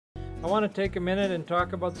I want to take a minute and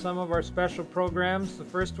talk about some of our special programs. The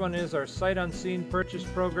first one is our Sight Unseen Purchase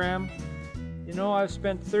Program. You know, I've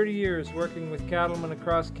spent 30 years working with cattlemen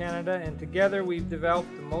across Canada, and together we've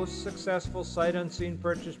developed the most successful Sight Unseen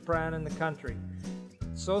Purchase plan in the country.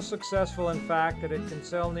 It's so successful, in fact, that it can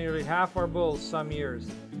sell nearly half our bulls some years.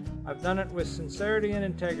 I've done it with sincerity and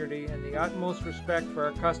integrity and the utmost respect for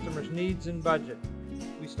our customers' needs and budget.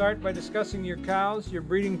 We start by discussing your cows, your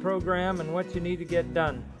breeding program, and what you need to get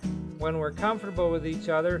done. When we're comfortable with each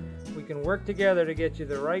other, we can work together to get you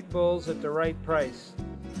the right bulls at the right price.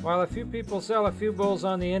 While a few people sell a few bulls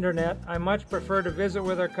on the internet, I much prefer to visit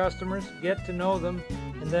with our customers, get to know them,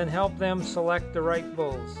 and then help them select the right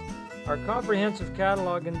bulls. Our comprehensive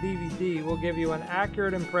catalog and DVD will give you an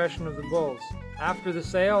accurate impression of the bulls. After the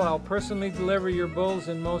sale, I'll personally deliver your bulls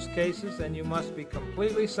in most cases, and you must be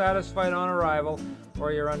completely satisfied on arrival,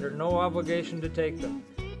 or you're under no obligation to take them.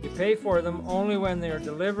 You pay for them only when they are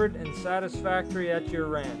delivered and satisfactory at your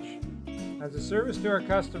ranch. As a service to our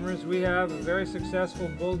customers, we have a very successful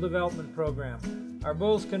bull development program. Our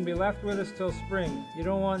bulls can be left with us till spring. You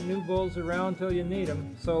don't want new bulls around till you need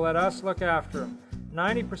them, so let us look after them.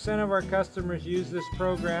 90% of our customers use this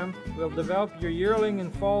program. We'll develop your yearling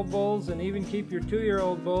and fall bulls and even keep your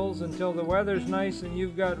 2-year-old bulls until the weather's nice and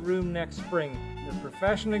you've got room next spring. They're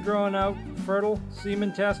professionally grown out, fertile,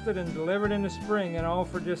 semen tested, and delivered in the spring, and all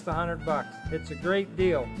for just $100. It's a great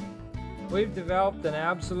deal. We've developed an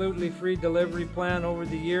absolutely free delivery plan over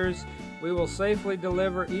the years. We will safely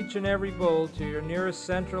deliver each and every bull to your nearest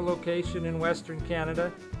central location in Western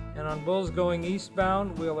Canada, and on bulls going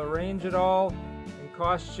eastbound, we'll arrange it all and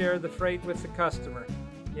cost share the freight with the customer.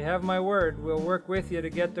 You have my word, we'll work with you to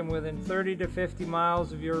get them within 30 to 50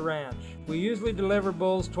 miles of your ranch. We usually deliver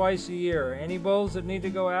bulls twice a year. Any bulls that need to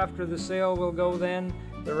go after the sale will go then.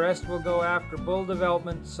 The rest will go after bull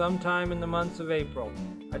development sometime in the months of April.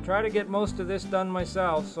 I try to get most of this done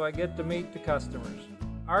myself, so I get to meet the customers.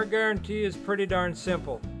 Our guarantee is pretty darn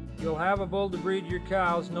simple. You'll have a bull to breed your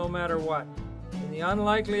cows no matter what. In the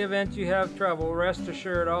unlikely event you have trouble, rest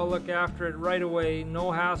assured I'll look after it right away,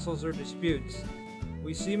 no hassles or disputes.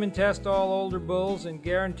 We semen test all older bulls and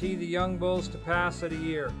guarantee the young bulls to pass at a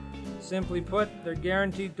year. Simply put, they're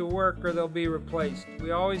guaranteed to work or they'll be replaced. We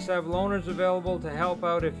always have loaners available to help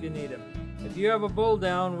out if you need them. If you have a bull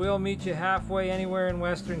down, we'll meet you halfway anywhere in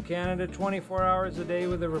Western Canada 24 hours a day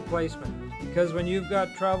with a replacement. Because when you've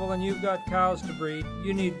got trouble and you've got cows to breed,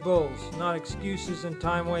 you need bulls, not excuses and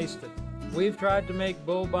time wasted. We've tried to make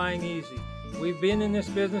bull buying easy. We've been in this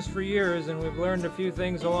business for years and we've learned a few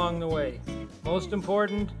things along the way. Most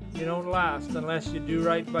important, you don't last unless you do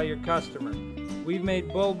right by your customer. We've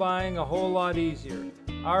made bull buying a whole lot easier.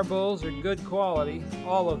 Our bulls are good quality,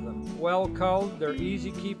 all of them. Well culled, they're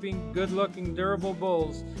easy keeping, good looking, durable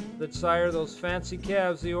bulls that sire those fancy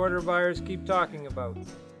calves the order buyers keep talking about.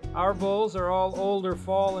 Our bulls are all older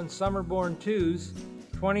fall and summer born 2s,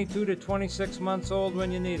 22 to 26 months old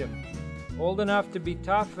when you need them. Old enough to be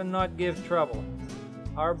tough and not give trouble.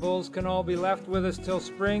 Our bulls can all be left with us till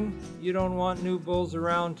spring. You don't want new bulls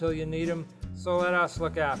around till you need them, so let us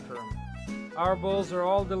look after them. Our bulls are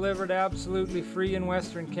all delivered absolutely free in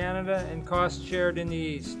Western Canada and cost shared in the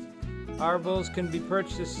East. Our bulls can be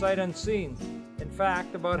purchased sight unseen. In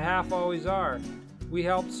fact, about half always are. We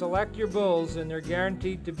help select your bulls and they're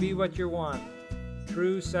guaranteed to be what you want.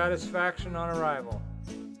 True satisfaction on arrival.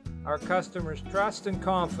 Our customers' trust and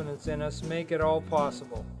confidence in us make it all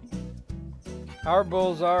possible. Our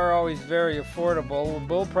bulls are always very affordable.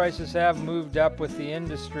 Bull prices have moved up with the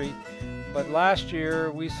industry, but last year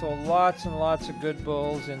we sold lots and lots of good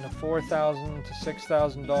bulls in the $4,000 to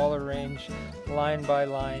 $6,000 range, line by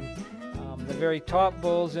line. The very top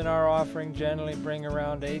bulls in our offering generally bring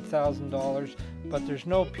around $8,000, but there's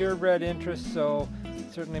no purebred interest, so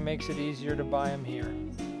it certainly makes it easier to buy them here.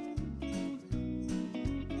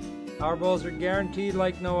 Our bulls are guaranteed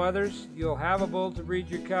like no others. You'll have a bull to breed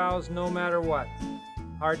your cows no matter what.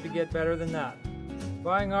 Hard to get better than that.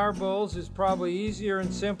 Buying our bulls is probably easier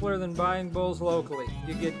and simpler than buying bulls locally.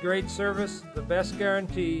 You get great service, the best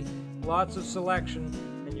guarantee, lots of selection,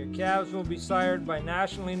 and your calves will be sired by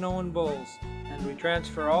nationally known bulls. And we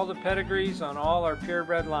transfer all the pedigrees on all our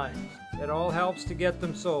purebred lines. It all helps to get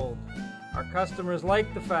them sold. Our customers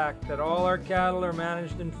like the fact that all our cattle are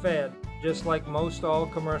managed and fed, just like most all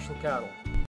commercial cattle.